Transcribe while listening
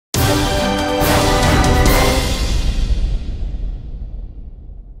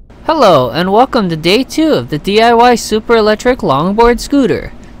Hello and welcome to day 2 of the DIY Super Electric Longboard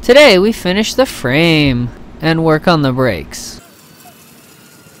Scooter. Today we finish the frame and work on the brakes.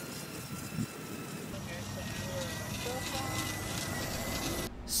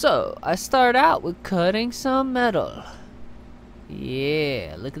 So I start out with cutting some metal.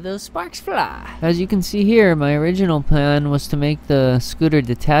 Yeah, look at those sparks fly. As you can see here, my original plan was to make the scooter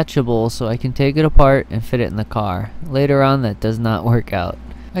detachable so I can take it apart and fit it in the car. Later on that does not work out.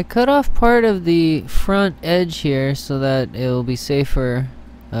 I cut off part of the front edge here so that it will be safer,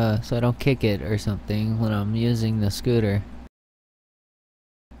 so I don't kick it or something when I'm using the scooter.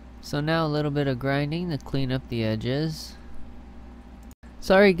 So now a little bit of grinding to clean up the edges.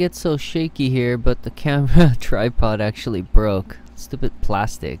 Sorry it gets so shaky here, but the camera tripod actually broke. Stupid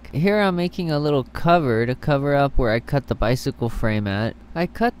plastic. Here I'm making a little cover to cover up where I cut the bicycle frame at. I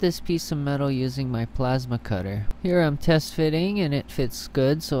cut this piece of metal using my plasma cutter. Here I'm test fitting and it fits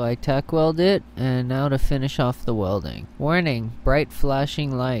good, so I tack weld it, and now to finish off the welding. Warning, bright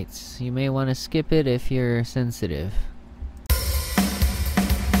flashing lights. You may want to skip it if you're sensitive.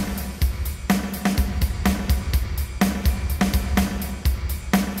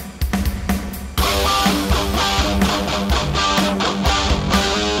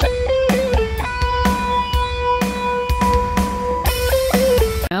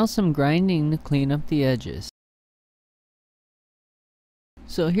 Now some grinding to clean up the edges.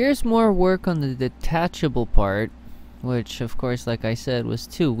 So here's more work on the detachable part, which of course, like I said, was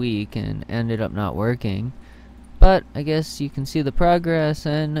too weak and ended up not working. But I guess you can see the progress,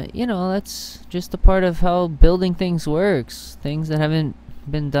 and you know, that's just a part of how building things works. Things that haven't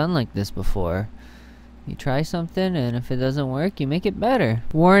been done like this before. You try something, and if it doesn't work, you make it better.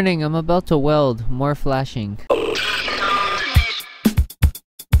 Warning, I'm about to weld. More flashing.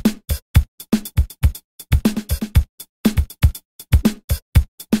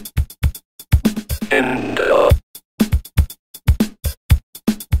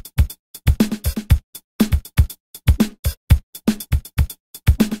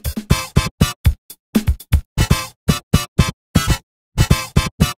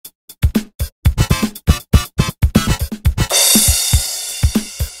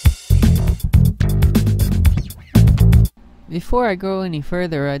 Before I go any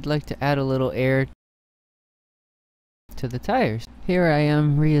further, I'd like to add a little air to the tires. Here I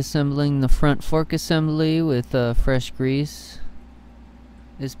am reassembling the front fork assembly with fresh grease.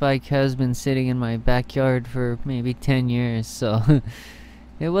 This bike has been sitting in my backyard for maybe 10 years, so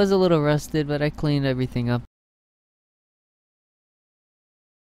it was a little rusted, but I cleaned everything up.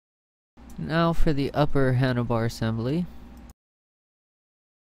 Now for the upper handlebar assembly.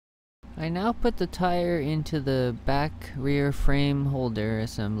 I now put the tire into the back rear frame holder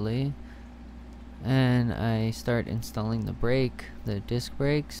assembly, and I start installing the brake, the disc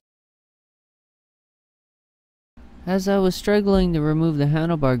brakes. As I was struggling to remove the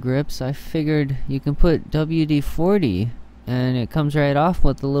handlebar grips, I figured you can put WD-40 and it comes right off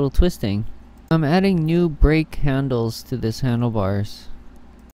with a little twisting. I'm adding new brake handles to this handlebars.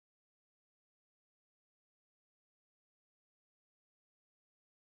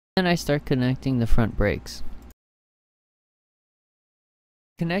 And I start connecting the front brakes.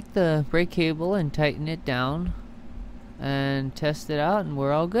 Connect the brake cable and tighten it down and test it out, and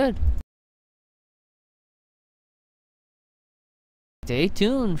we're all good. Stay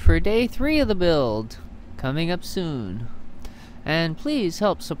tuned for day 3 of the build, coming up soon. And please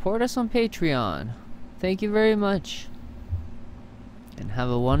help support us on Patreon. Thank you very much. And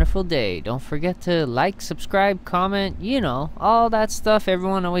have a wonderful day. Don't forget to like, subscribe, comment, you know, all that stuff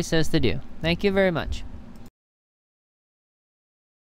everyone always says to do. Thank you very much.